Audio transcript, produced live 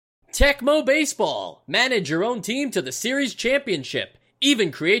Tecmo Baseball. Manage your own team to the series championship.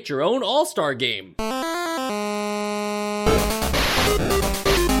 Even create your own all-star game.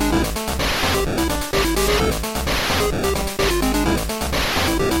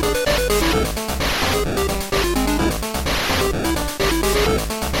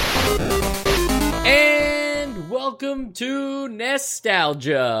 And welcome to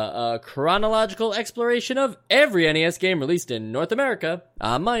Nostalgia, a chronological exploration of every NES game released in North America.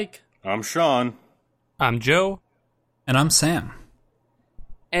 I'm Mike. I'm Sean. I'm Joe. And I'm Sam.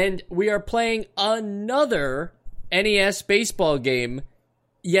 And we are playing another NES baseball game,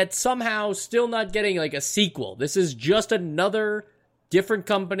 yet somehow still not getting like a sequel. This is just another different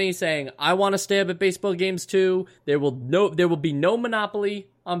company saying, I want to stab at baseball games too. There will be no Monopoly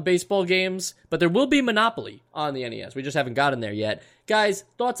on baseball games, but there will be Monopoly on the NES. We just haven't gotten there yet. Guys,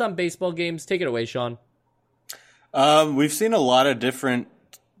 thoughts on baseball games? Take it away, Sean. We've seen a lot of different,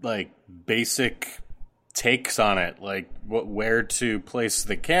 basic takes on it, like where to place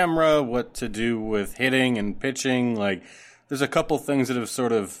the camera, what to do with hitting and pitching. There's a couple things that have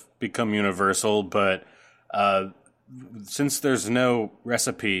sort of become universal, but since there's no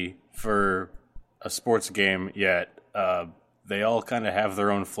recipe for a sports game yet, they all kind of have their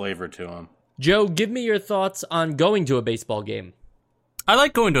own flavor to them. Joe, give me your thoughts on going to a baseball game. I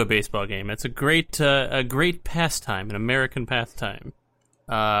like going to a baseball game. It's a great pastime, an American pastime.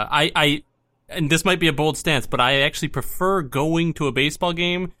 And this might be a bold stance, but I actually prefer going to a baseball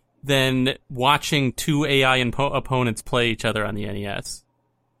game than watching two AI opponents play each other on the NES.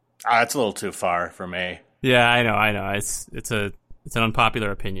 It's a little too far for me. Yeah, I know. It's an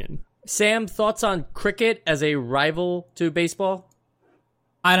unpopular opinion. Sam, thoughts on cricket as a rival to baseball?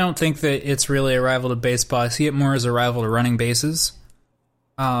 I don't think that it's really a rival to baseball. I see it more as a rival to running bases.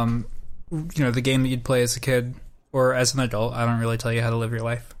 The game that you'd play as a kid or as an adult. I don't really tell you how to live your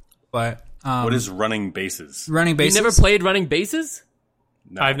life, but. What is running bases? Running bases? You never played running bases?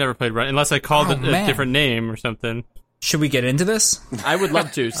 No. I've never played unless I called it a different name or something. Should we get into this? I would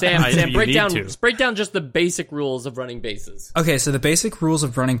love to. Sam, break down just the basic rules of running bases. Okay, so the basic rules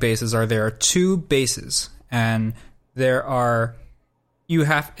of running bases are there are two bases, and there are two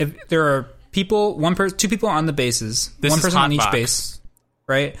people on the bases, this one is person on each Hotbox. base,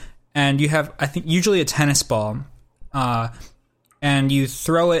 right? And you have, I think, usually a tennis ball, and you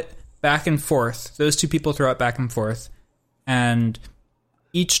throw it back and forth. Those two people throw it back and forth, and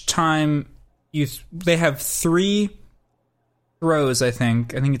each time they have three throws. I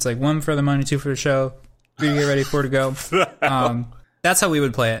think it's like one for the money, two for the show, three to get ready, four to go. That's how we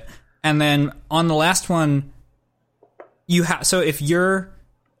would play it. And then on the last one, there's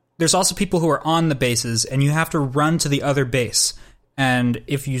also people who are on the bases, and you have to run to the other base. And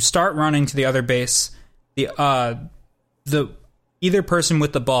if you start running to the other base, the either person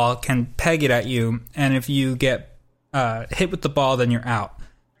with the ball can peg it at you, and if you get hit with the ball, then you're out.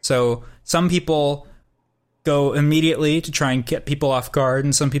 So some people go immediately to try and get people off guard,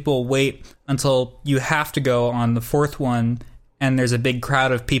 and some people wait until you have to go on the fourth one, and there's a big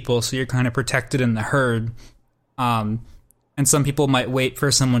crowd of people, so you're kind of protected in the herd. And some people might wait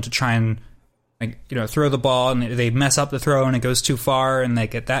for someone to try and throw the ball, and they mess up the throw, and it goes too far, and they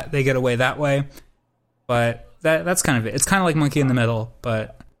get away that way. But that's kind of it. It's kind of like Monkey in the Middle,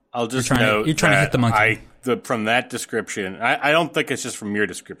 but I'll just you're trying to hit the monkey. From that description, I don't think it's just from your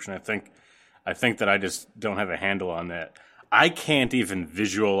description. I think that I just don't have a handle on that. I can't even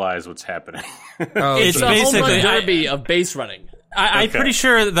visualize what's happening. It's It's a home basically run derby of base running. I'm pretty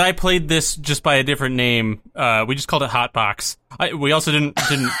sure that I played this just by a different name. We just called it Hotbox. We also didn't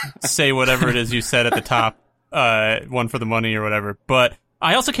say whatever it is you said at the top, one for the money or whatever. But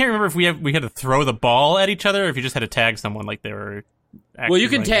I also can't remember if we had to throw the ball at each other, or if you just had to tag someone like they were. Well, you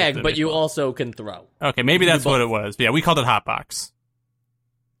can tag, but you baseball. also can throw. Okay, maybe that's what it was. Yeah, we called it Hotbox.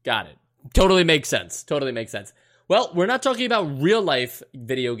 Got it. Totally makes sense. Well, we're not talking about real life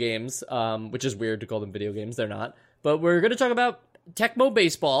video games, which is weird to call them video games. They're not. But we're going to talk about Tecmo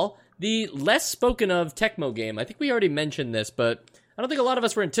Baseball, the less spoken of Tecmo game. I think we already mentioned this, but I don't think a lot of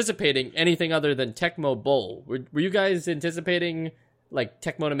us were anticipating anything other than Tecmo Bowl. Were you guys anticipating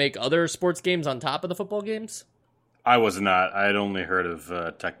Tecmo to make other sports games on top of the football games? I was not. I had only heard of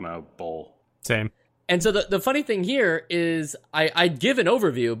Tecmo Bowl. Same. And so the funny thing here is I'd give an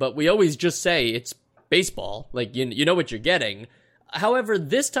overview, but we always just say it's baseball. You know what you're getting. However,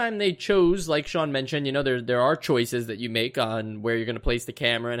 this time they chose, like Sean mentioned, there are choices that you make on where you're going to place the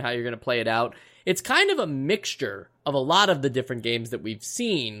camera and how you're going to play it out. It's kind of a mixture of a lot of the different games that we've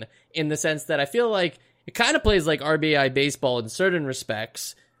seen, in the sense that I feel like it kind of plays like RBI baseball in certain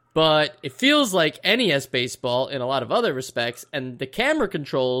respects, but it feels like NES baseball in a lot of other respects, and the camera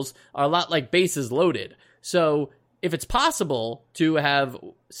controls are a lot like Bases Loaded. So if it's possible to have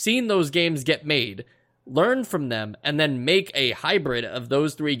seen those games get made, learn from them, and then make a hybrid of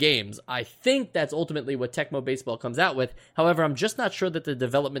those three games, I think that's ultimately what Tecmo Baseball comes out with. However, I'm just not sure that the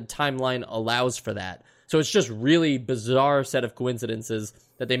development timeline allows for that. So it's just really bizarre set of coincidences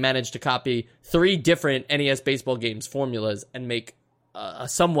that they managed to copy three different NES baseball games formulas and make a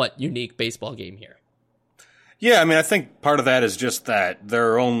somewhat unique baseball game here. Yeah, I mean, I think part of that is just that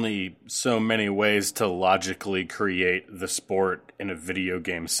there are only so many ways to logically create the sport in a video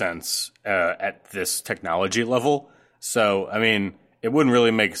game sense at this technology level. So, I mean, it wouldn't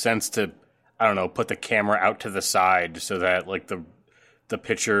really make sense to, I don't know, put the camera out to the side so that, like, the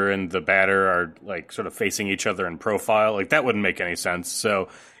pitcher and the batter are, like, sort of facing each other in profile. Like, that wouldn't make any sense. So,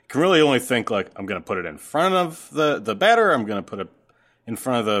 you can really only think, like, I'm going to put it in front of the batter, I'm going to put it in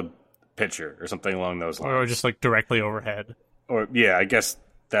front of the pitcher or something along those lines. Or just like directly overhead. Or yeah, I guess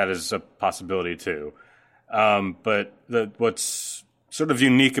that is a possibility too. But what's sort of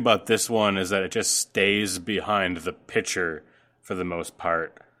unique about this one is that it just stays behind the pitcher for the most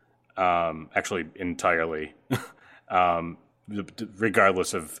part. Actually, entirely,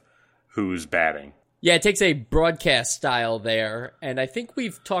 regardless of who's batting. Yeah, it takes a broadcast style there, and I think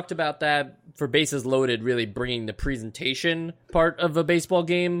we've talked about that for Bases Loaded, really bringing the presentation part of a baseball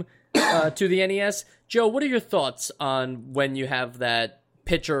game to the NES. Joe, what are your thoughts on when you have that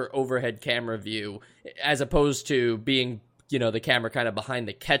pitcher overhead camera view, as opposed to being, the camera kind of behind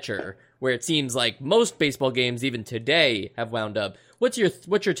the catcher, where it seems like most baseball games, even today, have wound up? What's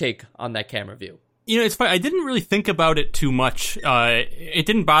your take on that camera view? It's funny. I didn't really think about it too much. It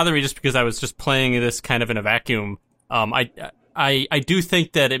didn't bother me just because I was just playing this kind of in a vacuum. I do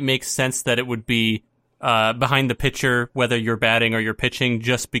think that it makes sense that it would be behind the pitcher, whether you're batting or you're pitching,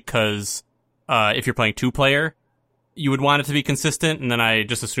 just because if you're playing two-player, you would want it to be consistent, and then I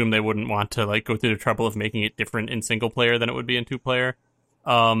just assume they wouldn't want to like go through the trouble of making it different in single-player than it would be in two-player.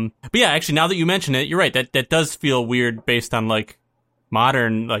 But yeah, actually, now that you mention it, you're right. That does feel weird based on like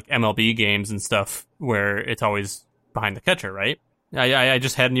modern like MLB games and stuff where it's always behind the catcher, right? I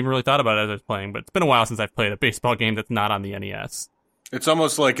just hadn't even really thought about it as I was playing, but it's been a while since I've played a baseball game that's not on the NES. It's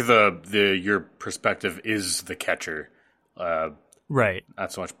almost like your perspective is the catcher, right?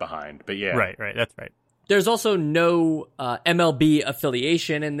 Not so much behind, but yeah, right. That's right. There's also no MLB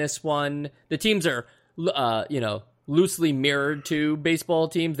affiliation in this one. The teams are, loosely mirrored to baseball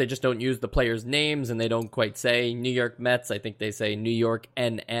teams. They just don't use the players' names, and they don't quite say New York Mets. I think they say New York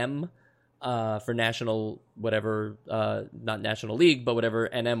NM for national, whatever, not National League, but whatever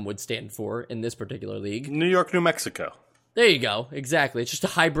NM would stand for in this particular league. New York, New Mexico. There you go. Exactly. It's just a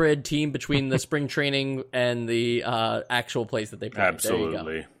hybrid team between the spring training and the actual place that they play. Absolutely.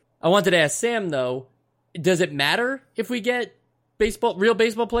 There you go. I wanted to ask Sam, though, does it matter if we get real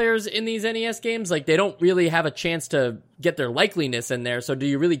baseball players in these NES games? Like, they don't really have a chance to get their likeliness in there. So do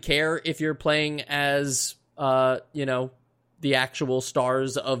you really care if you're playing as, the actual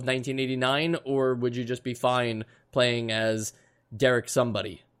stars of 1989, or would you just be fine playing as Derek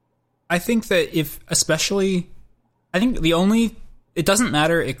somebody? I think that it doesn't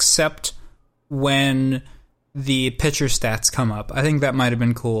matter except when the pitcher stats come up. I think that might have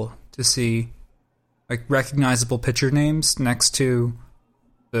been cool to see, like, recognizable pitcher names next to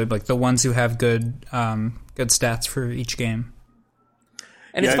the ones who have good stats for each game.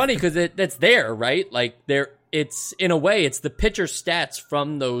 And it's funny because that's there, right? Like, it's in a way it's the pitcher stats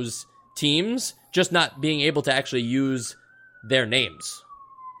from those teams, just not being able to actually use their names.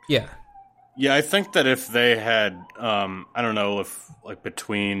 Yeah. Yeah, I think that if they had, I don't know if like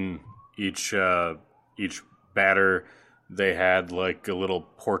between each batter they had like a little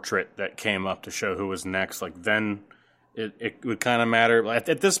portrait that came up to show who was next, like then it would kind of matter.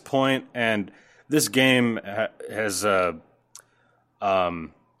 At this point, and this game has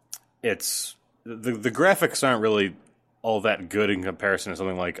it's the graphics aren't really all that good in comparison to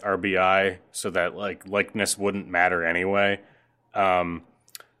something like RBI, so that like likeness wouldn't matter anyway.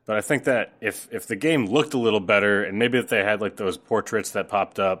 But I think that if the game looked a little better, and maybe if they had like those portraits that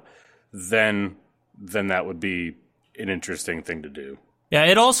popped up, then that would be an interesting thing to do. Yeah,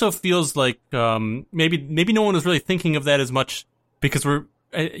 it also feels like maybe no one was really thinking of that as much because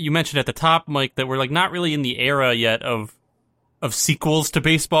you mentioned at the top, Mike, that we're like not really in the era yet of sequels to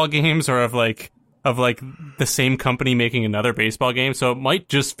baseball games or of the same company making another baseball game. So it might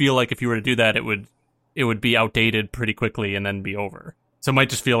just feel like if you were to do that, it would be outdated pretty quickly and then be over. So it might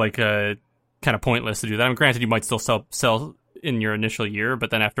just feel like kind of pointless to do that. I mean, granted, you might still sell in your initial year, but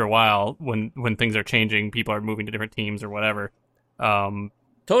then after a while, when things are changing, people are moving to different teams or whatever. Totally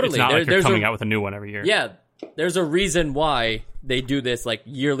Totally. It's not like they're There's coming out with a new one every year. Yeah, there's a reason why they do this like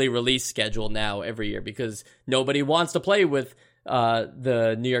yearly release schedule now every year, because nobody wants to play with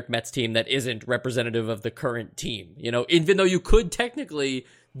the New York Mets team that isn't representative of the current team. You know, even though you could technically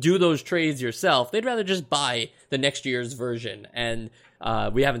do those trades yourself, they'd rather just buy the next year's version. And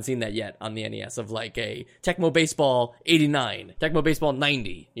we haven't seen that yet on the NES of like a Tecmo Baseball 89, Tecmo Baseball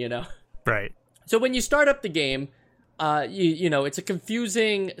 90, you know? Right. So when you start up the game, you know, it's a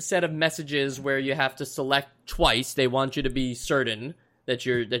confusing set of messages where you have to select twice. They want you to be certain that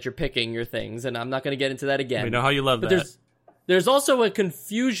you're picking your things, and I'm not going to get into that again. We know how you love that. There's also a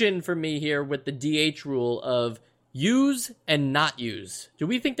confusion for me here with the DH rule of use and not use. Do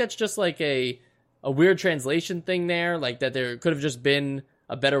we think that's just like a weird translation thing there? Like that there could have just been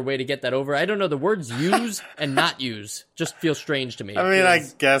a better way to get that over? I don't know. The words use and not use just feel strange to me. I mean, I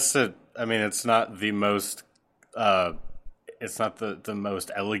guess it's not the most it's not the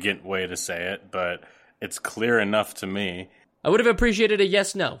most elegant way to say it, but it's clear enough to me. I would have appreciated a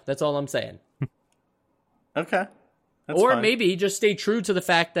yes/no. That's all I'm saying. Okay. That's or fine. maybe just stay true to the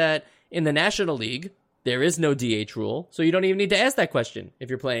fact that in the National League, there is no DH rule, so you don't even need to ask that question if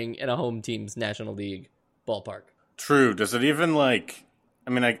you're playing in a home team's National League ballpark. True. Does it even like? I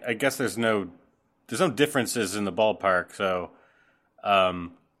mean, I guess there's no differences in the ballpark, so.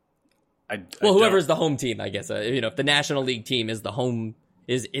 Whoever's the home team, I guess. You know, if the National League team is the home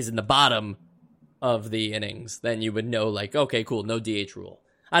is in the bottom of the innings, then you would know, like, okay, cool, no DH rule.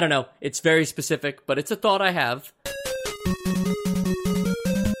 I don't know. It's very specific, but it's a thought I have.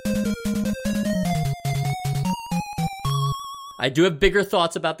 I do have bigger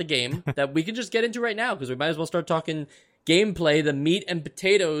thoughts about the game that we can just get into right now, because we might as well start talking gameplay, the meat and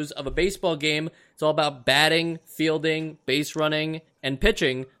potatoes of a baseball game. It's all about batting, fielding, base running, and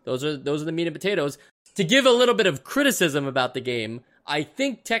pitching. Those are the meat and potatoes. To give a little bit of criticism about the game, I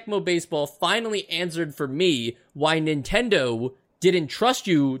think Tecmo Baseball finally answered for me why Nintendo didn't trust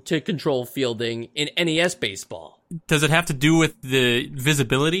you to control fielding in NES Baseball. Does it have to do with the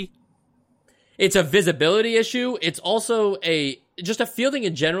visibility? It's a visibility issue. It's also just a fielding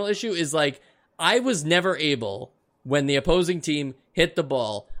in general issue. Is like, I was never able, when the opposing team hit the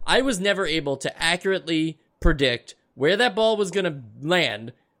ball, I was never able to accurately predict where that ball was going to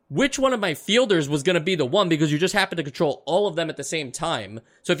land, which one of my fielders was going to be the one, because you just happen to control all of them at the same time.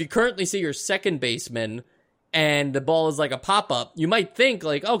 So if you currently see your second baseman and the ball is like a pop-up, you might think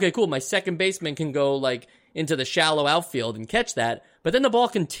like, okay, cool, my second baseman can go like into the shallow outfield and catch that. But then the ball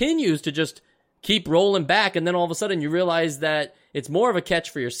continues to just keep rolling back, and then all of a sudden you realize that it's more of a catch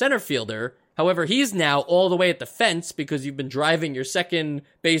for your center fielder. However, he's now all the way at the fence because you've been driving your second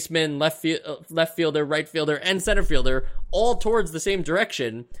baseman, left fielder, right fielder, and center fielder all towards the same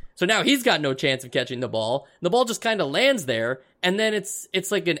direction. So now he's got no chance of catching the ball. The ball just kind of lands there, and then it's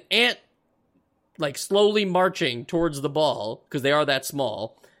like an ant, like slowly marching towards the ball, because they are that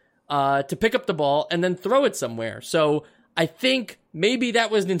small, to pick up the ball and then throw it somewhere. So I think maybe that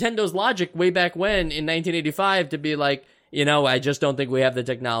was Nintendo's logic way back when in 1985 to be like, you know, I just don't think we have the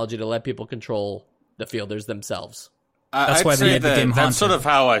technology to let people control the fielders themselves. That's why they made the game haunted. That's sort of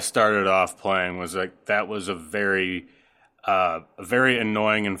how I started off playing, was like that was a very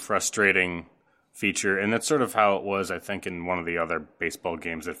annoying and frustrating feature, and that's sort of how it was, I think, in one of the other baseball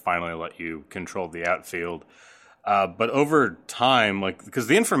games that finally let you control the outfield. But over time, like, because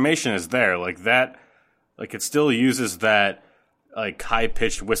the information is there, like that, like it still uses that like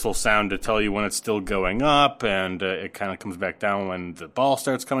high-pitched whistle sound to tell you when it's still going up, and it kind of comes back down when the ball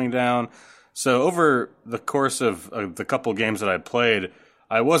starts coming down. So over the course of the couple games that I played,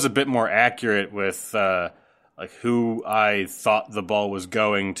 I was a bit more accurate with like who I thought the ball was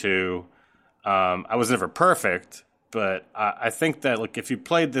going to. I was never perfect, but I think that like if you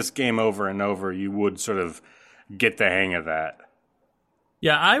played this game over and over, you would sort of get the hang of that.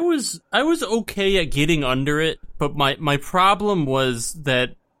 Yeah, I was okay at getting under it, but my problem was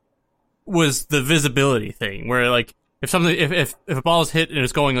the visibility thing, where like if a ball is hit and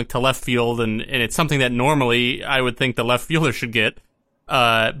it's going like to left field and it's something that normally I would think the left fielder should get,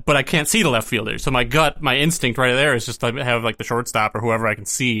 but I can't see the left fielder, so my instinct right there is just to have like the shortstop or whoever I can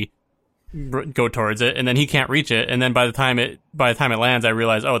see go towards it, and then he can't reach it, and then by the time it lands, I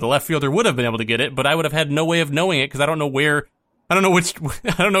realize, oh, the left fielder would have been able to get it, but I would have had no way of knowing it because I don't know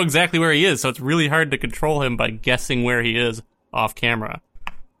exactly where he is, so it's really hard to control him by guessing where he is off camera.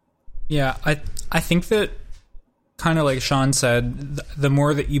 Yeah, I think that, kind of like Sean said, the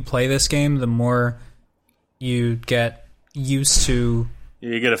more that you play this game, the more you get used to...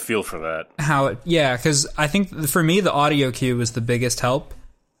 You get a feel for that. How it... Yeah, because I think for me, the audio cue was the biggest help.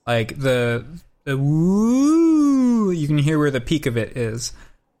 Like, the woo... You can hear where the peak of it is.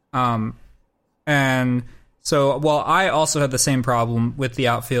 And so while I also had the same problem with the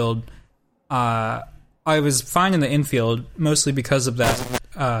outfield, I was fine in the infield, mostly because of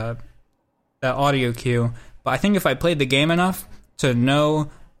that audio cue. But I think if I played the game enough to know,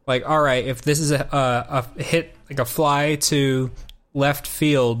 like, all right, if this is a hit, like a fly to left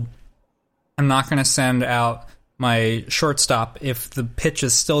field, I'm not going to send out my shortstop if the pitch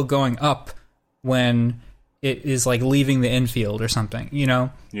is still going up when it is, like, leaving the infield or something, you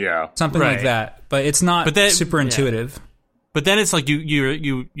know? Yeah. Something Right. like that. But it's not super intuitive. But then it's like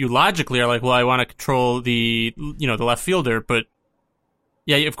you logically are like, well, I want to control the left fielder, but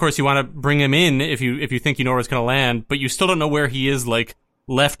yeah, of course you want to bring him in if you think you know where it's going to land, but you still don't know where he is, like,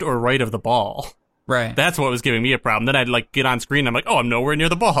 left or right of the ball. Right. That's what was giving me a problem. Then I'd, like, get on screen, I'm like, oh, I'm nowhere near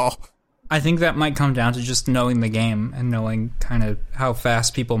the ball. I think that might come down to just knowing the game and knowing kind of how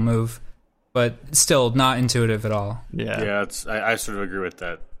fast people move, but still not intuitive at all. Yeah, I sort of agree with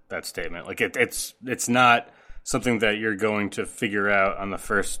that statement. Like, it's not something that you're going to figure out on the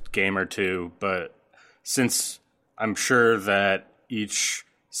first game or two, but since I'm sure that each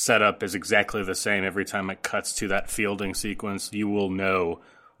setup is exactly the same every time it cuts to that fielding sequence, you will know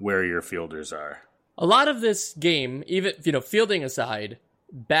where your fielders are. A lot of this game, even, fielding aside,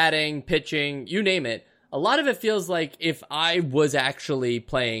 batting, pitching, you name it, a lot of it feels like if I was actually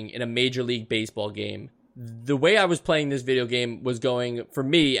playing in a Major League Baseball game, the way I was playing this video game was going, for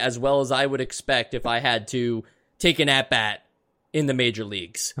me, as well as I would expect if I had to take an at-bat in the major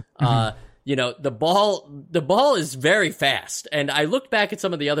leagues. The ball is very fast. And I looked back at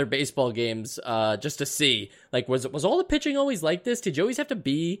some of the other baseball games just to see, like, was all the pitching always like this? Did you always have to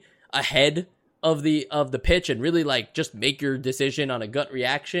be ahead of the pitch and really, like, just make your decision on a gut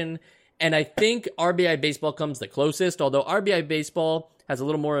reaction? And I think RBI Baseball comes the closest, although RBI Baseball has a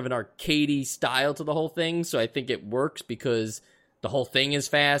little more of an arcadey style to the whole thing, so I think it works because the whole thing is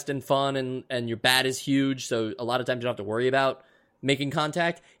fast and fun, and your bat is huge, so a lot of times you don't have to worry about making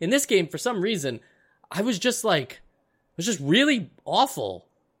contact. In this game, for some reason, I was just really awful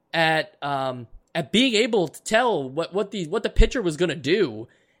at being able to tell what the pitcher was going to do.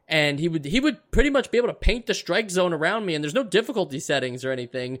 And he would pretty much be able to paint the strike zone around me, and there's no difficulty settings or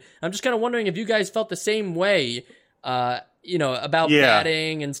anything. I'm just kind of wondering if you guys felt the same way, about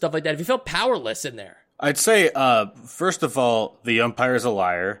batting and stuff like that. If you felt powerless in there. I'd say, first of all, the umpire's a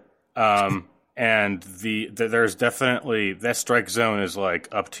liar, and there's definitely that strike zone is, like,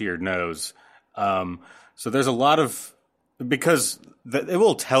 up to your nose. So there's a lot of, because it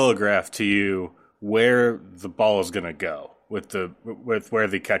will telegraph to you where the ball is going to go with where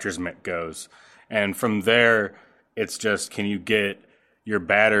the catcher's mitt goes, and from there it's just, can you get your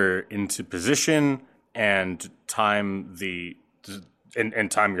batter into position and time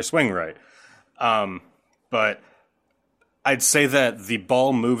time your swing right. But I'd say that the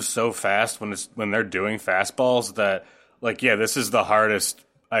ball moves so fast when they're doing fastballs that, like, yeah, this is the hardest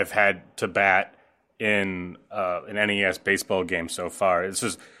I've had to bat in an NES baseball game so far. It's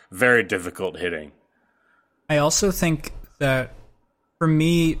just very difficult hitting. I also think that for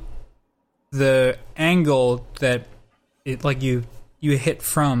me, the angle that you hit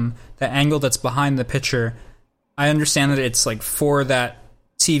from, the angle that's behind the pitcher, I understand that it's, like, for that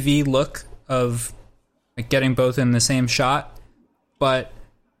TV look of, like, getting both in the same shot, but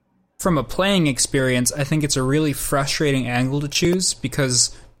from a playing experience, I think it's a really frustrating angle to choose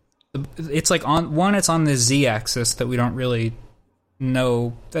because it's like it's on the Z-axis that we don't really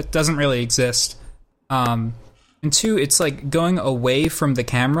know, that doesn't really exist. And two, it's like going away from the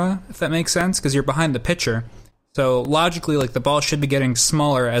camera, if that makes sense, because you're behind the pitcher. So logically, like, the ball should be getting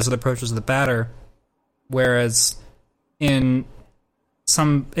smaller as it approaches the batter, whereas in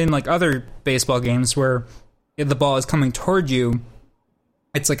like other baseball games where the ball is coming toward you,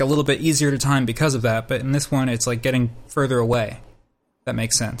 it's like a little bit easier to time because of that. But in this one, it's like getting further away. If that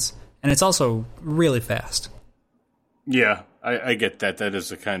makes sense. And it's also really fast. Yeah, I get that. That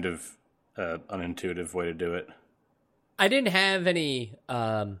is a kind of unintuitive way to do it. I didn't have any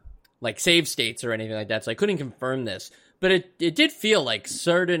like save states or anything like that, so I couldn't confirm this. But it did feel like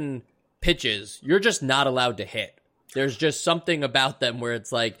certain pitches you're just not allowed to hit. There's just something about them where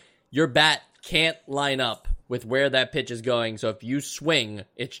it's like your bat can't line up with where that pitch is going. So if you swing,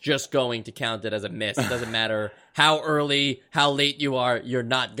 it's just going to count it as a miss. It doesn't matter how early, how late you are, you're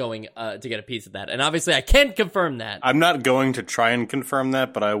not going to get a piece of that. And obviously I can't confirm that. I'm not going to try and confirm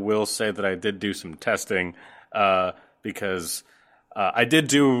that, but I will say that I did do some testing because I did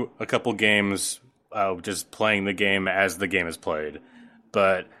do a couple games just playing the game as the game is played.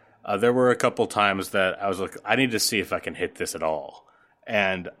 But there were a couple times that I was like, I need to see if I can hit this at all.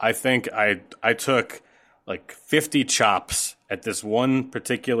 And I think I took like 50 chops at this one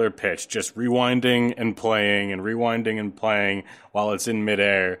particular pitch, just rewinding and playing while it's in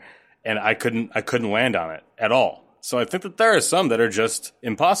midair, and I couldn't land on it at all. So I think that there are some that are just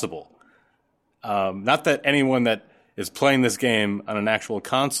impossible. Not that anyone that is playing this game on an actual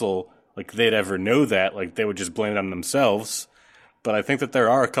console, like, they'd ever know that, like, they would just blame it on themselves. But I think that there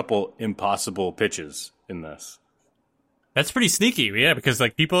are a couple impossible pitches in this. That's pretty sneaky, yeah, because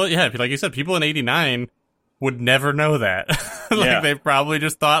like people, like you said, people in '89 would never know that. They probably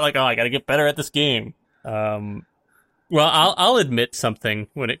just thought like, oh, I got to get better at this game. Well, I'll admit something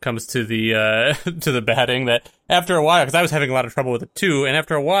when it comes to the to the batting, that after a while, because I was having a lot of trouble with it too, and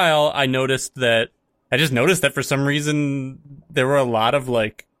after a while, I noticed that for some reason there were a lot of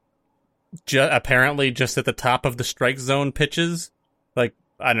like apparently just at the top of the strike zone pitches. Like,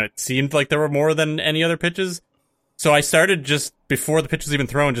 I don't know, it seemed like there were more than any other pitches. So I started just before the pitch was even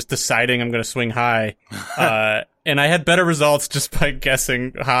thrown, just deciding I'm going to swing high. And I had better results just by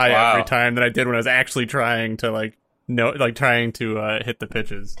guessing high every time than I did when I was actually trying to hit the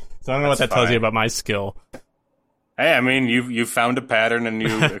pitches. So I don't know what that tells you about my skill. Hey, I mean, you found a pattern and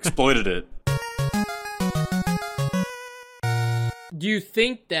you exploited it. Do you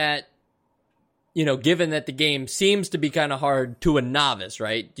think that, given that the game seems to be kind of hard to a novice,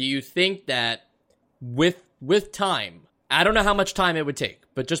 right? Do you think that with time, I don't know how much time it would take,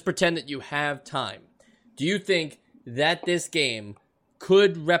 but just pretend that you have time. Do you think that this game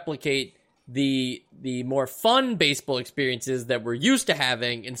could replicate the more fun baseball experiences that we're used to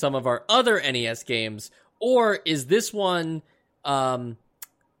having in some of our other NES games, or is this one just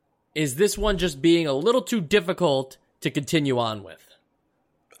being a little too difficult to continue on with?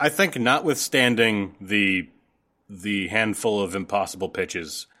 I think, notwithstanding the handful of impossible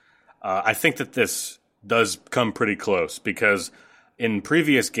pitches, I think that this does come pretty close, because in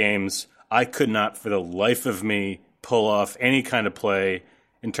previous games, I could not for the life of me pull off any kind of play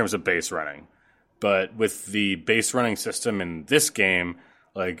in terms of base running. But with the base running system in this game,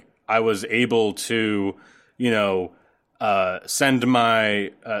 like, I was able to, send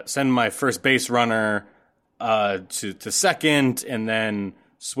my first base runner to second, and then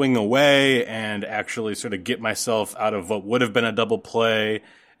swing away and actually sort of get myself out of what would have been a double play.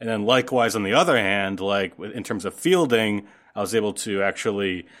 And then likewise, on the other hand, like in terms of fielding, I was able to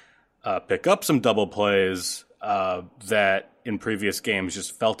actually pick up some double plays that in previous games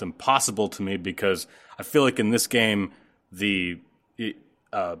just felt impossible to me, because I feel like in this game, the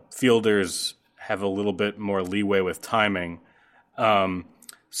fielders have a little bit more leeway with timing.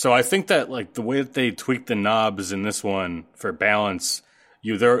 So I think that, like, the way that they tweak the knobs in this one for balance,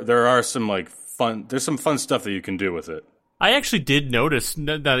 there are some there's some fun stuff that you can do with it. I actually did notice,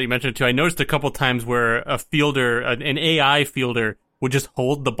 now that you mentioned it too, I noticed a couple times where a fielder, an AI fielder, would just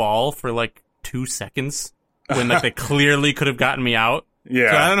hold the ball for like 2 seconds when like they clearly could have gotten me out.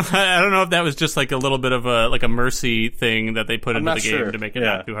 Yeah. So I don't know if that was just like a little bit of a mercy thing that they put into the game to make it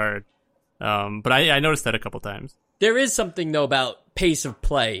not too hard. But I noticed that a couple times. There is something though about pace of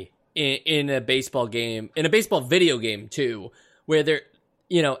play in a baseball game, in a baseball video game too, where there,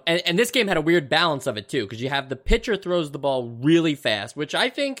 and this game had a weird balance of it too, because you have the pitcher throws the ball really fast, which I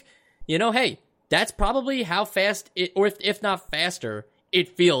think, hey, that's probably how fast it, or if not faster,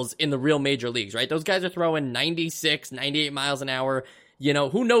 it feels in the real major leagues, right? Those guys are throwing 96, 98 miles an hour.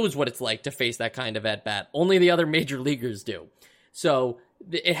 Who knows what it's like to face that kind of at bat? Only the other major leaguers do. So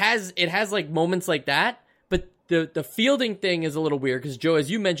it has like moments like that, but the fielding thing is a little weird, because Joe,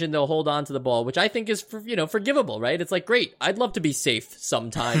 as you mentioned, they'll hold on to the ball, which I think is forgivable, right? It's like, great, I'd love to be safe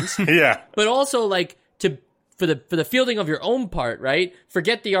sometimes. Yeah. But also, like, for the fielding of your own part, right?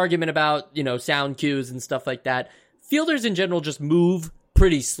 Forget the argument about, sound cues and stuff like that. Fielders in general just move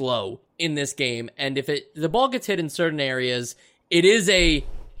pretty slow in this game, and if the ball gets hit in certain areas, it is a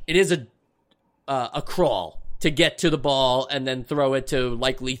crawl to get to the ball and then throw it to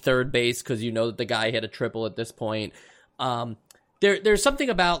likely third base, because that the guy hit a triple at this point. There's something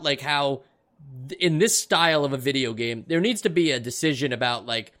about like how in this style of a video game, there needs to be a decision about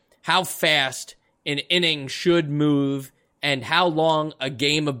like how fast an inning should move and how long a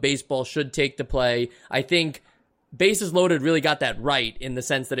game of baseball should take to play. I think Bases Loaded really got that right, in the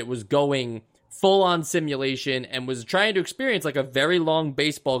sense that it was going full on simulation and was trying to experience like a very long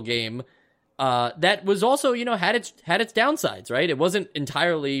baseball game. That was also, had its downsides, right? It wasn't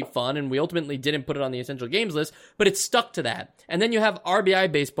entirely fun, and we ultimately didn't put it on the essential games list, but it stuck to that. And then you have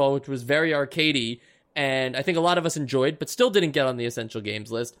RBI Baseball, which was very arcadey, and I think a lot of us enjoyed, but still didn't get on the essential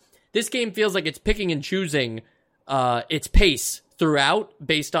games list. This game feels like it's picking and choosing its pace throughout,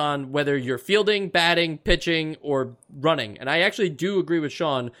 based on whether you're fielding, batting, pitching, or running. And I actually do agree with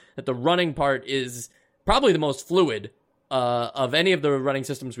Sean that the running part is probably the most fluid of any of the running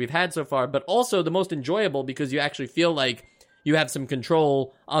systems we've had so far, but also the most enjoyable because you actually feel like you have some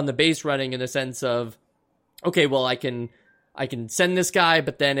control on the base running in the sense of, okay, well, I can send this guy,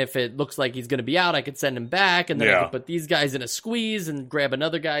 but then if it looks like he's going to be out, I could send him back, and then I could put these guys in a squeeze and grab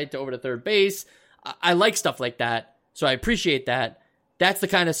another guy over to third base. I like stuff like that, so I appreciate that. That's the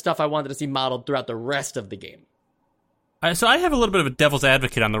kind of stuff I wanted to see modeled throughout the rest of the game. So I have a little bit of a devil's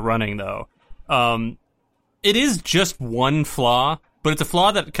advocate on the running, though. It is just one flaw, but it's a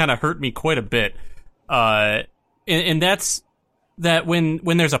flaw that kind of hurt me quite a bit. And that's that when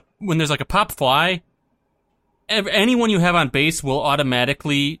there's like a pop fly, anyone you have on base will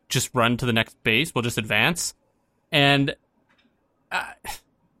automatically just run to the next base, will just advance. And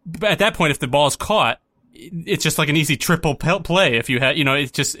at that point, if the ball is caught, it's just like an easy triple play. If you have,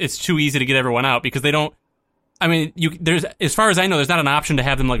 it's too easy to get everyone out because they don't. I mean, there's, as far as I know, there's not an option to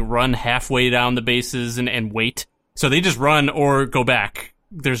have them like run halfway down the bases and wait. So they just run or go back.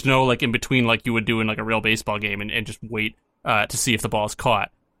 There's no like in between like you would do in like a real baseball game and just wait to see if the ball is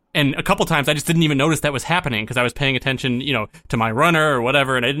caught. And a couple times I just didn't even notice that was happening because I was paying attention, to my runner or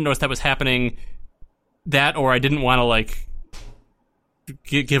whatever, and I didn't notice that was happening. That, or I didn't want to like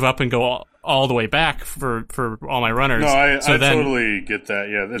give up and go all the way back for all my runners. No, I totally get that.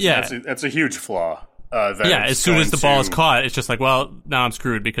 Yeah, that's a huge flaw. As soon as the ball is caught, it's just like, well, now I'm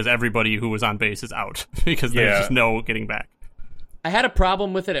screwed because everybody who was on base is out because there's just no getting back. I had a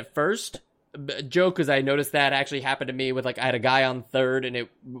problem with it at first, Joe, because I noticed that actually happened to me with I had a guy on third and it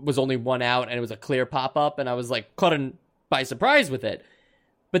was only one out and it was a clear pop up and I was caught by surprise with it.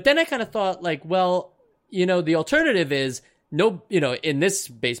 But then I kind of thought the alternative is in this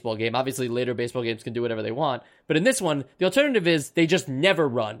baseball game, obviously later baseball games can do whatever they want, but in this one, the alternative is they just never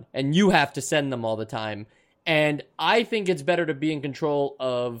run and you have to send them all the time. And I think it's better to be in control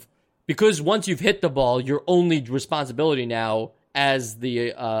of, because once you've hit the ball, your only responsibility now as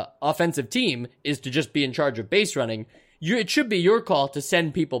the offensive team is to just be in charge of base running. It should be your call to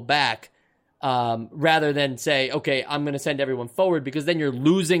send people back rather than say, okay, I'm going to send everyone forward, because then you're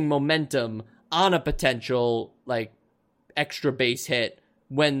losing momentum on a potential extra base hit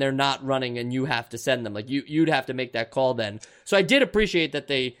when they're not running and you have to send them. You'd have to make that call then. So I did appreciate that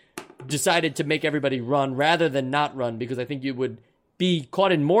they decided to make everybody run rather than not run, because I think you would be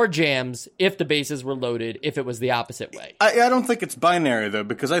caught in more jams if the bases were loaded, if it was the opposite way. I don't think it's binary, though,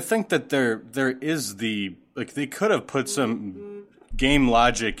 because I think that there is they could have put some game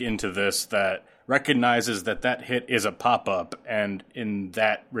logic into this that recognizes that hit is a pop-up, and in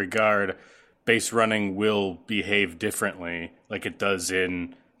that regard, base running will behave differently like it does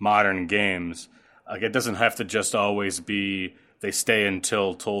in modern games. It doesn't have to just always be they stay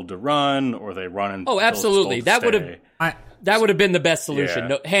until told to run, or they run until absolutely. That would have been the best solution, Yeah.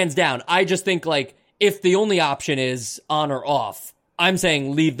 no, hands down. I just think if the only option is on or off, I'm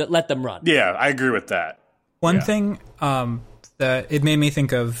saying let them run. Yeah, I agree with that. One thing that it made me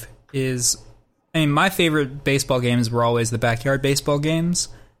think of is, my favorite baseball games were always the backyard baseball games.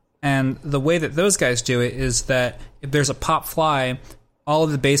 And the way that those guys do it is that if there's a pop fly, all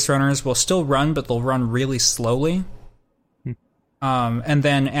of the base runners will still run, but they'll run really slowly. And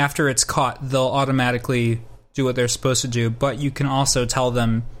then after it's caught, they'll automatically do what they're supposed to do. But you can also tell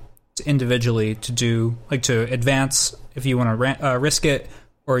them individually to do, to advance if you want to risk it,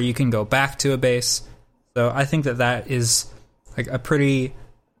 or you can go back to a base. So I think that is a pretty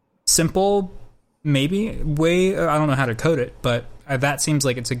simple, maybe, way. I don't know how to code it, but that seems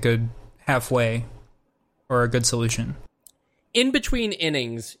like it's a good halfway or a good solution. In between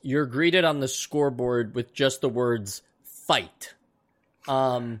innings, you're greeted on the scoreboard with just the words "fight."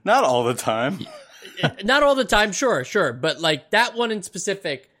 Not all the time. Not all the time, sure. But that one in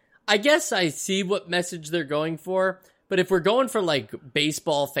specific, I guess I see what message they're going for. But if we're going for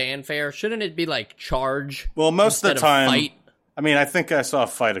baseball fanfare, shouldn't it be charge? Well, most of the time, fight? I think I saw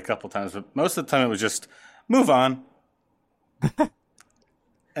fight a couple times, but most of the time it was just move on.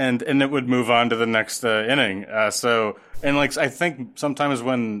 and it would move on to the next inning. I think sometimes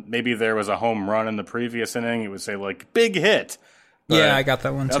when maybe there was a home run in the previous inning, it would say big hit. But yeah, I got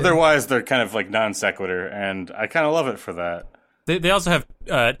that one too. Otherwise, they're kind of non sequitur, and I kind of love it for that. They also have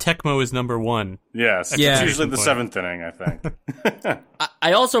Tecmo is number one. Yes, it's usually the seventh inning, I think.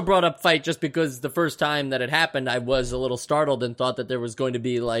 I also brought up fight just because the first time that it happened, I was a little startled and thought that there was going to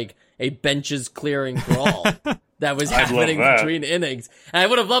be a benches clearing brawl that was happening between innings. And I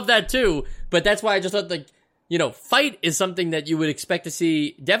would have loved that too, but that's why I just thought fight is something that you would expect to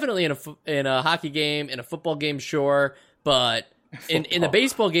see definitely in a hockey game, in a football game, sure, but in a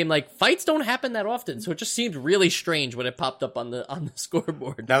baseball game, like fights don't happen that often, so it just seemed really strange when it popped up on the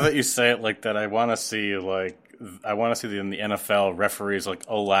scoreboard. Now that you say it like that, I want to see in the NFL referees like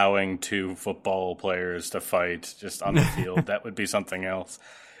allowing two football players to fight just on the field. That would be something else.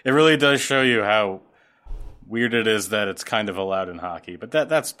 It really does show you how weird it is that it's kind of allowed in hockey, but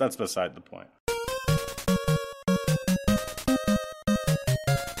that's beside the point.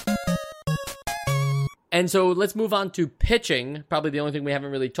 And so let's move on to pitching, probably the only thing we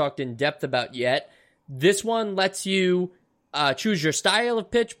haven't really talked in depth about yet. This one lets you choose your style of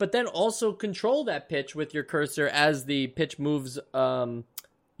pitch, but then also control that pitch with your cursor as the pitch moves, into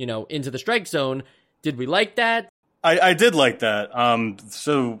the strike zone. Did we like that? I did like that.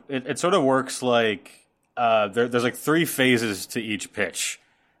 So it sort of works like there's like 3 phases to each pitch.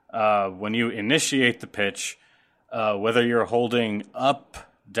 When you initiate the pitch, whether you're holding up,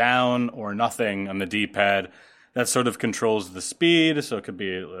 down, or nothing on the D-pad, that sort of controls the speed. So it could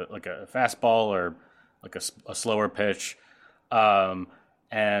be like a fastball or like a slower pitch.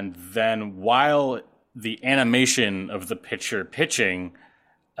 And then while the animation of the pitcher pitching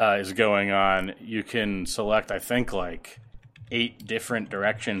is going on, you can select, I think, like 8 different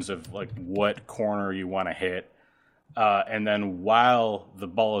directions of like what corner you want to hit. And then while the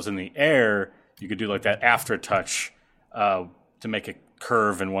ball is in the air, you could do like that after touch to make it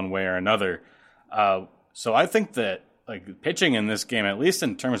curve in one way or another. So I think that like pitching in this game, at least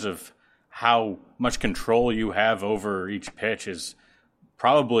in terms of how much control you have over each pitch, is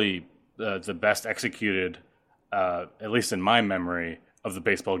probably the best executed, at least in my memory, of the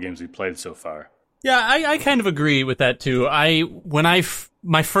baseball games we played so far. Yeah, I kind of agree with that too.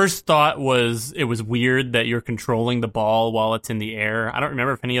 My first thought was it was weird that you're controlling the ball while it's in the air. I don't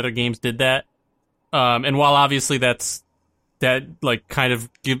remember if any other games did that. And while obviously that like kind of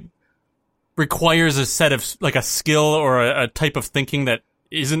requires a set of like a skill or a type of thinking that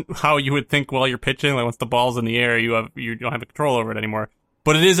isn't how you would think while you're pitching. Like once the ball's in the air, you don't have control over it anymore.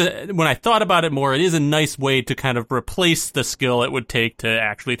 But it is when I thought about it more, it is a nice way to kind of replace the skill it would take to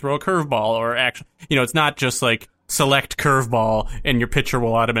actually throw a curveball, or actually, it's not just like select curveball and your pitcher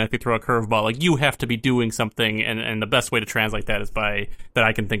will automatically throw a curveball. Like you have to be doing something, and the best way to translate that is that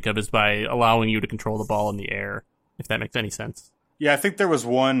I can think of is by allowing you to control the ball in the air, if that makes any sense. Yeah, I think there was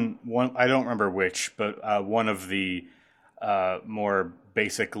one I don't remember which, but one of the more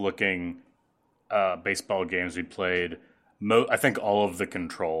basic looking baseball games we played. I think all of the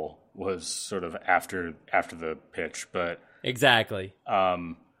control was sort of after the pitch, but exactly.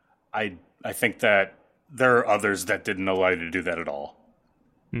 I think that there are others that didn't allow you to do that at all.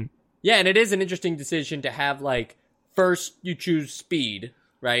 Yeah, and it is an interesting decision to have, like, first you choose speed,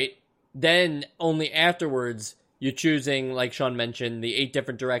 right? Then only afterwards you're choosing, like Sean mentioned, the 8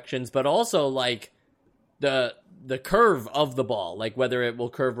 different directions, but also like the curve of the ball, like whether it will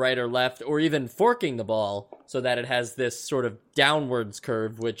curve right or left, or even forking the ball so that it has this sort of downwards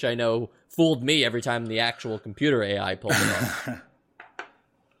curve, which I know fooled me every time the actual computer AI pulled it off.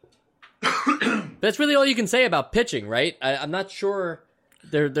 That's really all you can say about pitching, right? I'm not sure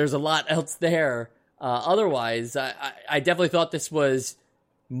there's a lot else there. Otherwise, I definitely thought this was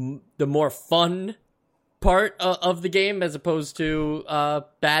the more fun part of the game as opposed to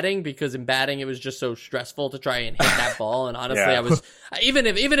batting, because in batting it was just so stressful to try and hit that ball. And honestly, yeah. I was even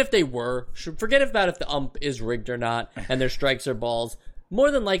if they were, forget about if the ump is rigged or not and their strikes are balls. More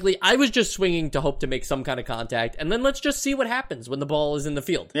than likely, I was just swinging to hope to make some kind of contact, and then let's just see what happens when the ball is in the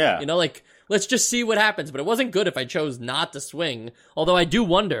field. Yeah. Let's just see what happens. But it wasn't good if I chose not to swing. Although I do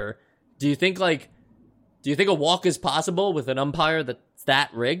wonder, do you think a walk is possible with an umpire that's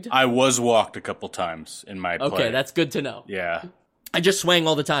that rigged? I was walked a couple times in my play. Okay, that's good to know. Yeah. I just swing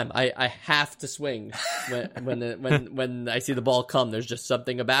all the time. I have to swing when I see the ball come. There's just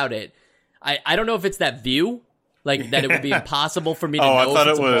something about it. I don't know if it's that view. Like, that it would be impossible for me to know if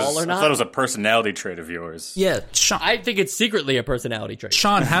it's a ball or not? I thought it was a personality trait of yours. Yeah, Sean. I think it's secretly a personality trait.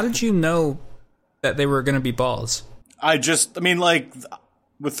 Sean, how did you know that they were going to be balls?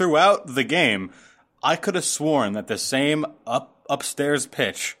 Throughout the game, I could have sworn that the same upstairs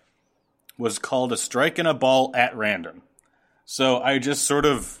pitch was called a strike and a ball at random. So I just sort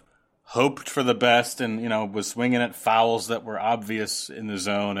of hoped for the best and, was swinging at fouls that were obvious in the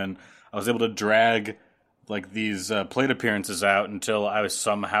zone, and I was able to drag like these plate appearances out until I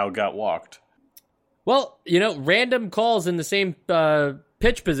somehow got walked. Well, random calls in the same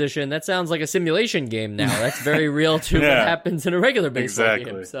pitch position, that sounds like a simulation game now. That's very real to what happens in a regular baseball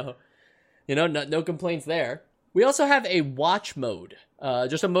game. So, no complaints there. We also have a watch mode,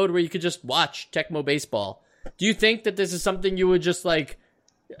 just a mode where you could just watch Tecmo Baseball. Do you think that this is something you would just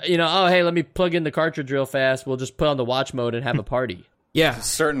Oh, hey, let me plug in the cartridge real fast. We'll just put on the watch mode and have a party. Yeah. A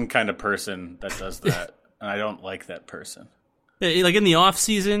certain kind of person that does that, and I don't like that person. Yeah, like in the off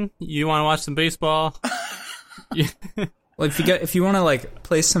season, you want to watch some baseball. Well, if you want to like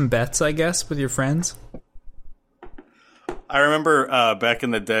place some bets, I guess, with your friends. I remember back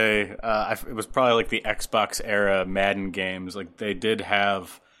in the day, it was probably like the Xbox era Madden games. Like they did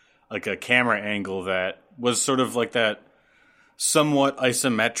have like a camera angle that was sort of like that somewhat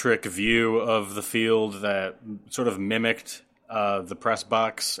isometric view of the field that sort of mimicked the press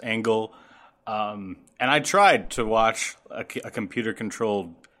box angle. And I tried to watch a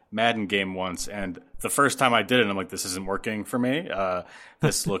computer-controlled Madden game once, and the first time I did it, I'm like, this isn't working for me.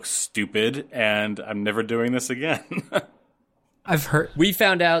 This looks stupid, and I'm never doing this again. I've heard. We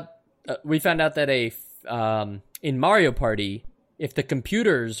found out that in Mario Party, if the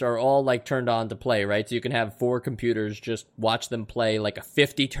computers are all like turned on to play, right? So you can have 4 computers just watch them play like a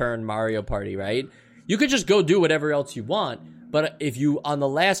 50-turn Mario Party, right? You could just go do whatever else you want, but if you on the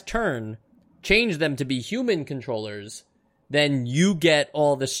last turn change them to be human controllers, then you get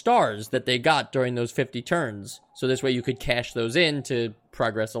all the stars that they got during those 50 turns. So this way you could cash those in to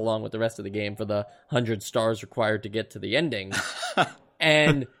progress along with the rest of the game for the 100 stars required to get to the ending.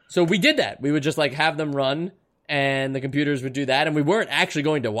 And so we did that. We would just like have them run, and the computers would do that, and we weren't actually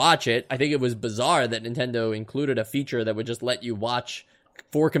going to watch it. I think it was bizarre that Nintendo included a feature that would just let you watch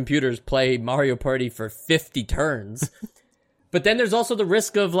 4 computers play Mario Party for 50 turns. But then there's also the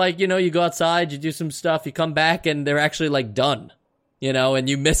risk of like, you go outside, you do some stuff, you come back, and they're actually like done, and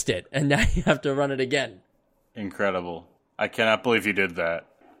you missed it, and now you have to run it again. Incredible. I cannot believe you did that.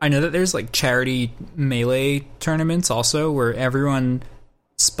 I know that there's like charity Melee tournaments also where everyone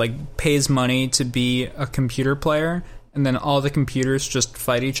like pays money to be a computer player, and then all the computers just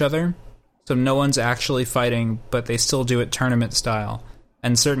fight each other. So no one's actually fighting, but they still do it tournament style.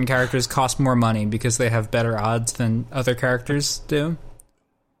 And certain characters cost more money because they have better odds than other characters do.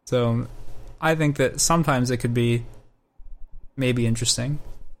 So I think that sometimes it could be maybe interesting.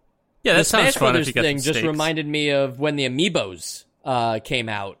 Yeah, The that sounds Smash fun if Brothers you get thing some just stakes. reminded me of when the Amiibos came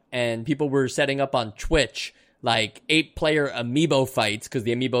out, and people were setting up on Twitch like 8-player Amiibo fights because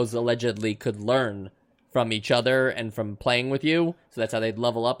the Amiibos allegedly could learn from each other and from playing with you. So that's how they'd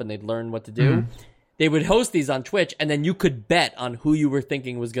level up and they'd learn what to do. Mm-hmm. They would host these on Twitch, and then you could bet on who you were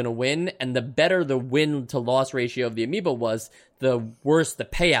thinking was going to win, and the better the win-to-loss ratio of the Amiibo was, the worse the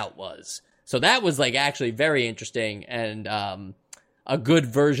payout was. So that was like actually very interesting and a good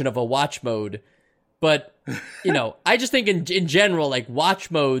version of a watch mode. But, I just think in general, like watch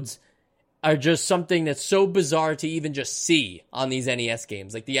modes are just something that's so bizarre to even just see on these NES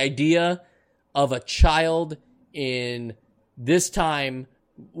games. Like the idea of a child in this time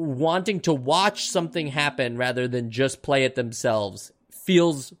wanting to watch something happen rather than just play it themselves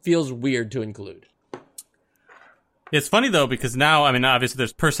feels weird to include. It's funny though, because now, I mean, obviously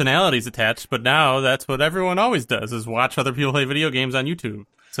there's personalities attached, but now that's what everyone always does, is watch other people play video games on YouTube.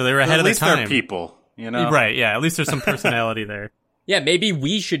 So they were ahead of the time. At least they're people, Right, yeah, at least there's some personality there. Yeah, maybe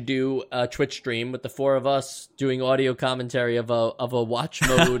we should do a Twitch stream with the 4 of us doing audio commentary of a watch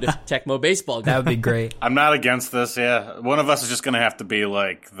mode Tecmo baseball game. That would be great. I'm not against this, yeah. One of us is just going to have to be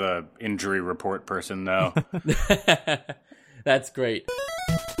like the injury report person, though. That's great.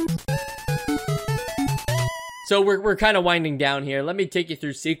 So we're kind of winding down here. Let me take you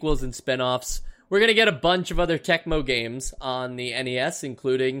through sequels and spin-offs. We're going to get a bunch of other Tecmo games on the NES,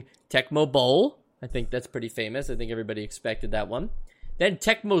 including Tecmo Bowl. I think that's pretty famous. I think everybody expected that one. Then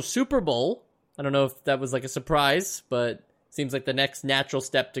Tecmo Super Bowl. I don't know if that was like a surprise, but seems like the next natural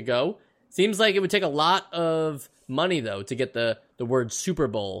step to go. Seems like it would take a lot of money, though, to get the word Super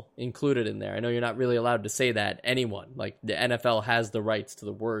Bowl included in there. I know you're not really allowed to say that, anyone. Like, the NFL has the rights to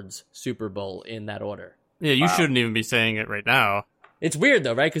the words Super Bowl in that order. Yeah, you shouldn't even be saying it right now. It's weird,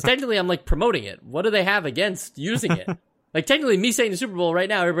 though, right? Because technically I'm, like, promoting it. What do they have against using it? Like, technically, me saying the Super Bowl right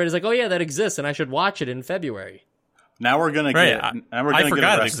now, everybody's like, oh, yeah, that exists, and I should watch it in February. Now we're going to get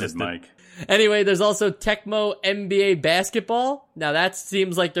arrested, Mike. Anyway, there's also Tecmo NBA Basketball. Now, that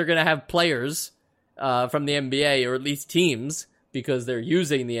seems like they're going to have players from the NBA, or at least teams, because they're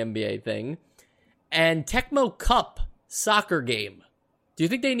using the NBA thing. And Tecmo Cup Soccer Game. Do you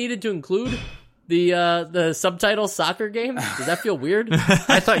think they needed to include the subtitle soccer game? Does that feel weird?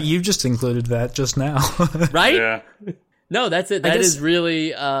 I thought you just included that just now. Right? Yeah. No, that's it. That is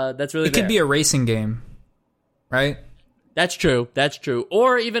really that's really It could be a racing game, right? That's true. That's true.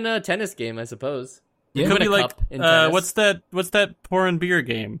 Or even a tennis game, I suppose. Yeah. It could be Win a like, cup in tennis. what's that pouring beer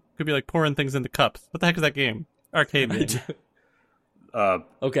game? Could be like pouring things into cups. What the heck is that game? Arcade game.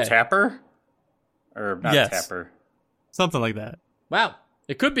 Okay. Tapper? Or not Yes. Tapper. Something like that. Wow.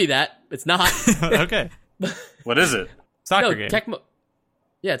 It could be that. It's not. Okay. What is it? Soccer No, game. Tecmo.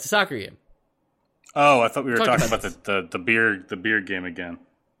 Yeah, it's a soccer game. Oh, I thought we were Talked talking about about the beer game again.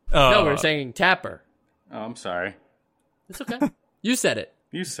 Oh, No, we're saying Tapper. Oh, I'm sorry. It's okay. You said it.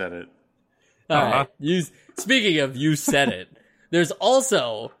 You said it. All right. Speaking of you said it, there's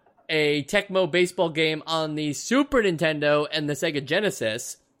also a Tecmo baseball game on the Super Nintendo and the Sega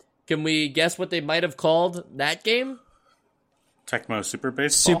Genesis. Can we guess what they might have called that game? Tecmo Super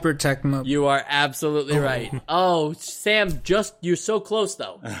Baseball? Super Tecmo. You are absolutely right. Oh, Sam, you're so close,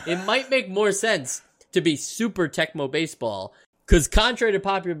 though. It might make more sense to be Super Tecmo Baseball, because contrary to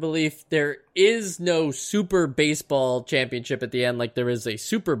popular belief, there is no Super Baseball Championship at the end like there is a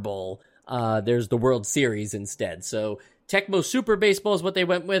Super Bowl. There's the World Series instead. So Tecmo Super Baseball is what they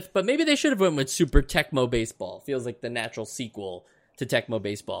went with, but maybe they should have went with Super Tecmo Baseball. Feels like the natural sequel to Tecmo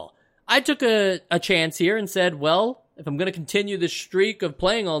Baseball. I took a chance here and said, well, if I'm going to continue the streak of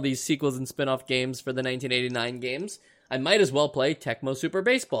playing all these sequels and spin-off games for the 1989 games, I might as well play Tecmo Super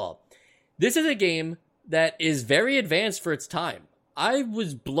Baseball. This is a game that is very advanced for its time. I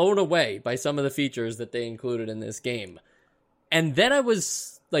was blown away by some of the features that they included in this game. And then I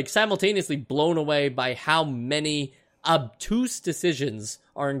was simultaneously blown away by how many obtuse decisions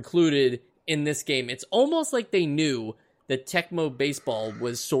are included in this game. It's almost like they knew that Tecmo Baseball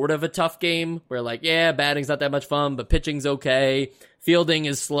was sort of a tough game where batting's not that much fun, but pitching's okay. Fielding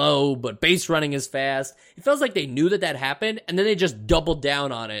is slow, but base running is fast. It feels like they knew that happened, and then they just doubled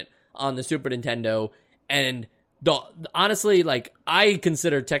down on it on the Super Nintendo. And honestly, I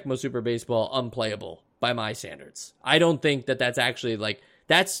consider Tecmo Super Baseball unplayable by my standards. I don't think that's actually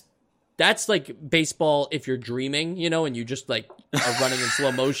that's like baseball if you're dreaming, and you just are running in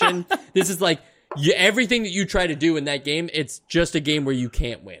slow motion. This is everything that you try to do in that game, it's just a game where you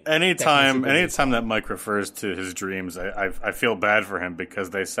can't win. Anytime that Mike refers to his dreams, I feel bad for him because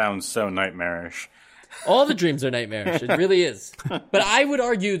they sound so nightmarish. All the dreams are nightmarish. It really is. But I would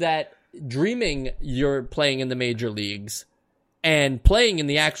argue that dreaming you're playing in the major leagues and playing in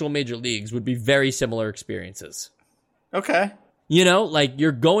the actual major leagues would be very similar experiences. Okay.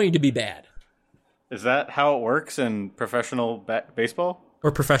 You're going to be bad. Is that how it works in professional baseball?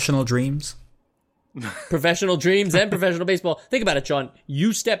 Or professional dreams. Professional dreams and professional baseball. Think about it, Sean.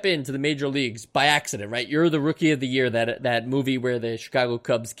 You step into the major leagues by accident, right? You're the rookie of the year, that movie where the Chicago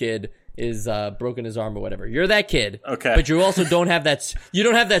Cubs kid is broken his arm or whatever. You're that kid. Okay. But you also don't have that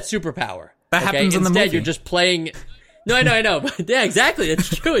superpower. That happens in the movie. Instead, you're just playing. No, I know. But yeah, exactly.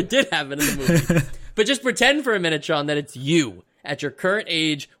 That's true. It did happen in the movie. But just pretend for a minute, Sean, that it's you at your current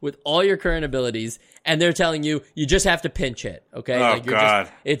age with all your current abilities, and they're telling you just have to pinch hit. Okay. Oh, God.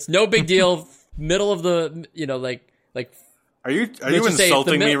 It's no big deal. Middle of the, Are you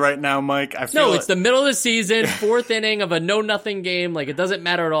insulting me right now, Mike? It's the middle of the season, fourth inning of a no-nothing game. It doesn't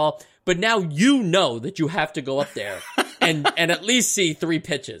matter at all. But now you know that you have to go up there and at least see 3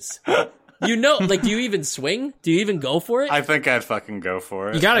 pitches. Do you even swing? Do you even go for it? I think I'd fucking go for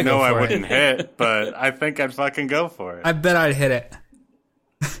it. You gotta go for it. I wouldn't hit, but I think I'd fucking go for it. I bet I'd hit it.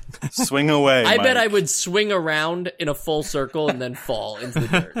 Swing away, I Mike. bet I would swing around in a full circle and then fall into the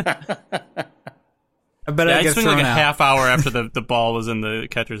dirt. I bet I'd I'd get swing thrown a out. half hour after the ball was in the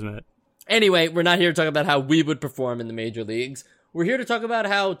catcher's mitt. Anyway, we're not here to talk about how we would perform in the major leagues. We're here to talk about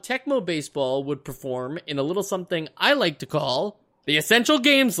how Tecmo Baseball would perform in a little something I like to call the Essential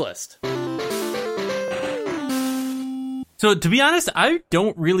Games List. So, to be honest, I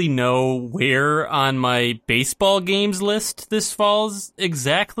don't really know where on my baseball games list this falls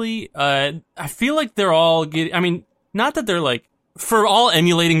exactly. I feel like they're all not that they're for all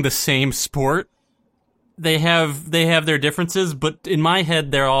emulating the same sport. They have their differences, but in my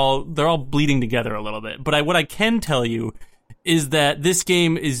head, they're all bleeding together a little bit. But what I can tell you is that this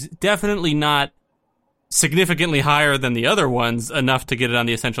game is definitely not significantly higher than the other ones enough to get it on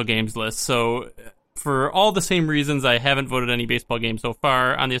the Essential Games list. So, for all the same reasons I haven't voted any baseball game so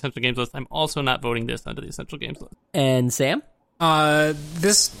far on the Essential Games list, I'm also not voting this onto the Essential Games list. And Sam?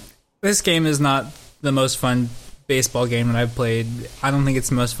 This game is not the most fun baseball game that I've played. I don't think it's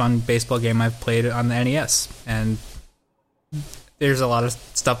the most fun baseball game I've played on the NES. And there's a lot of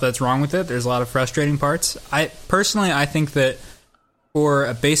stuff that's wrong with it. There's a lot of frustrating parts. I think that for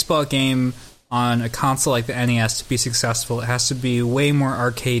a baseball game on a console like the NES to be successful, it has to be way more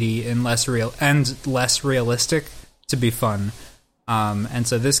arcadey and less realistic to be fun. And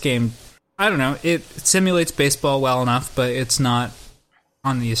so this game, I don't know, it simulates baseball well enough, but it's not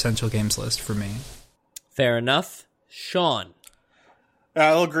on the Essential Games list for me. Fair enough. Sean?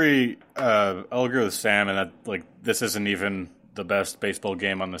 I'll agree. I'll agree with Sam, and that this isn't even the best baseball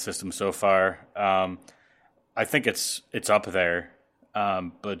game on the system so far. I think it's up there.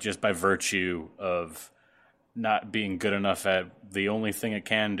 but just by virtue of not being good enough at the only thing it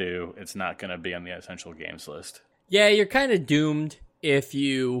can do, it's not going to be on the essential games list. Yeah, you're kind of doomed if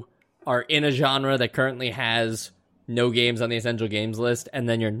you are in a genre that currently has no games on the essential games list, and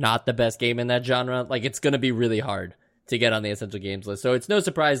then you're not the best game in that genre. Like, it's going to be really hard to get on the essential games list. So it's no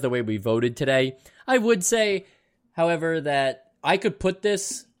surprise the way we voted today. I would say, however, that I could put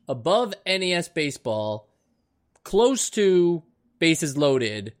this above NES Baseball, close to Bases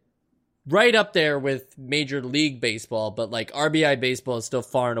Loaded, right up there with Major League Baseball, but like RBI Baseball is still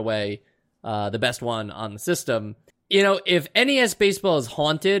far and away the best one on the system. You know, if NES Baseball is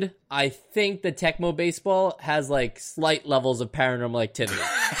haunted, I think the Tecmo Baseball has like slight levels of paranormal activity.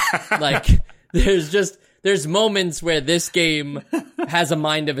 Like, there's moments where this game has a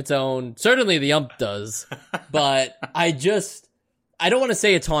mind of its own. Certainly the ump does, but I don't want to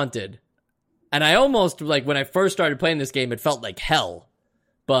say it's haunted. And I almost, like, when I first started playing this game, it felt like hell.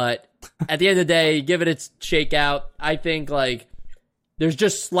 But at the end of the day, give it its shake out. I think, like, there's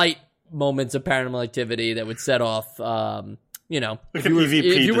just slight moments of paranormal activity that would set off, you know. Like an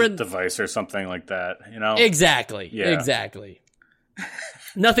EVP device or something like that, you know? Exactly. Yeah. Exactly.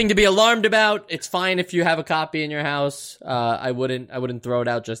 Nothing to be alarmed about. It's fine if you have a copy in your house. I wouldn't throw it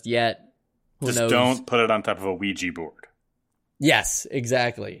out just yet. Who just knows? Don't put it on top of a Ouija board. Yes,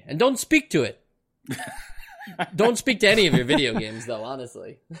 exactly. And don't speak to it. Don't speak to any of your video games, though,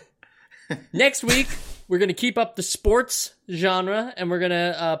 honestly. Next week, we're going to keep up the sports genre, and we're going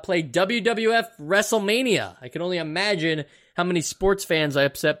to play WWF WrestleMania. I can only imagine how many sports fans I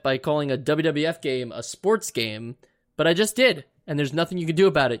upset by calling a WWF game a sports game, but I just did, and there's nothing you can do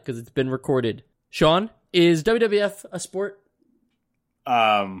about it because it's been recorded. Sean, is WWF a sport?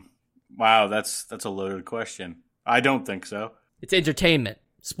 Wow, that's a loaded question. I don't think so. It's entertainment.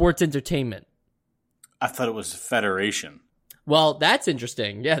 Sports entertainment. I thought it was a federation. Well, that's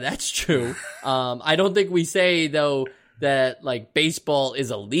interesting. Yeah, that's true. I don't think we say, though, that, like, baseball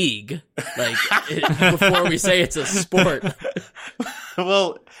is a league, like, before we say it's a sport.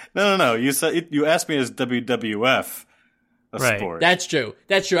 Well, no. You asked me, is WWF a sport? That's true.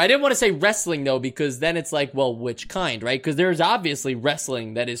 That's true. I didn't want to say wrestling, though, because then it's like, well, which kind, right? Because there's obviously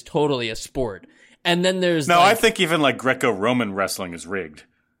wrestling that is totally a sport. And then there's I think even, like, Greco-Roman wrestling is rigged.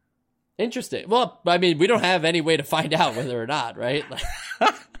 Interesting. Well, I mean, we don't have any way to find out whether or not, right?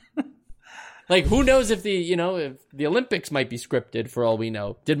 Like, who knows if if the Olympics might be scripted for all we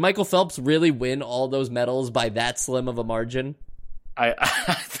know. Did Michael Phelps really win all those medals by that slim of a margin?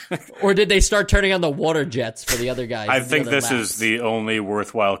 Or did they start turning on the water jets for the other guys? I think this is the only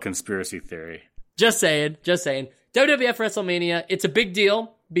worthwhile conspiracy theory. Just saying. WWF WrestleMania, it's a big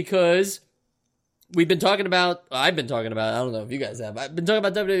deal because I've been talking about, I don't know if you guys have, I've been talking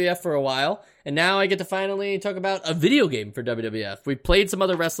about WWF for a while, and now I get to finally talk about a video game for WWF. We played some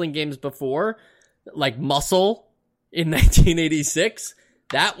other wrestling games before, like Muscle in 1986.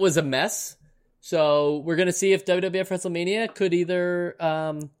 That was a mess. So we're going to see if WWF WrestleMania could either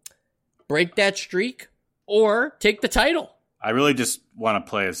break that streak or take the title. I really just want to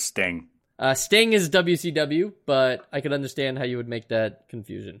play as Sting. Sting is WCW, but I could understand how you would make that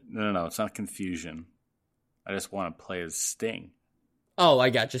confusion. No, it's not confusion. I just want to play as Sting. Oh, I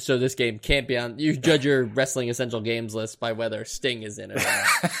got you. So this game can't be on. You judge your Wrestling Essential Games list by whether Sting is in it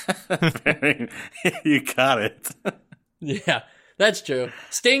or not. You got it. Yeah, that's true.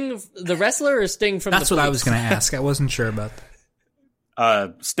 Sting, the wrestler, or Sting from That's the what I was going to ask. I wasn't sure about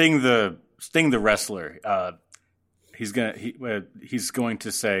that. Sting the wrestler. He's going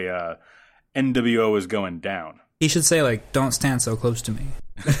to say NWO is going down. He should say, like, don't stand so close to me.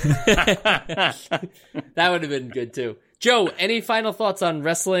 That would have been good too. Joe, any final thoughts on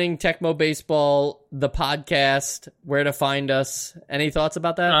wrestling, Tecmo Baseball, the podcast, where to find us? Any thoughts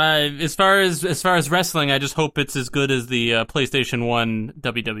about that? As far as wrestling, I just hope it's as good as the PlayStation 1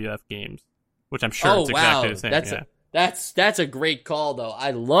 WWF games, which I'm sure it's exactly the same. That's a great call, though. I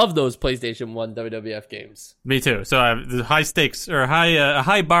love those PlayStation 1 WWF games. Me too. So I have the high stakes, or a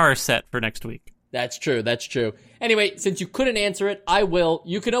high bar set for next week. That's true. Anyway, since you couldn't answer it, I will.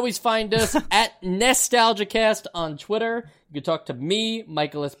 You can always find us at NestalgiaCast on Twitter. You can talk to me,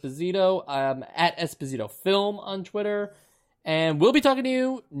 Michael Esposito. I'm at Esposito Film on Twitter. And we'll be talking to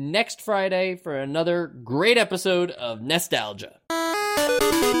you next Friday for another great episode of Nostalgia.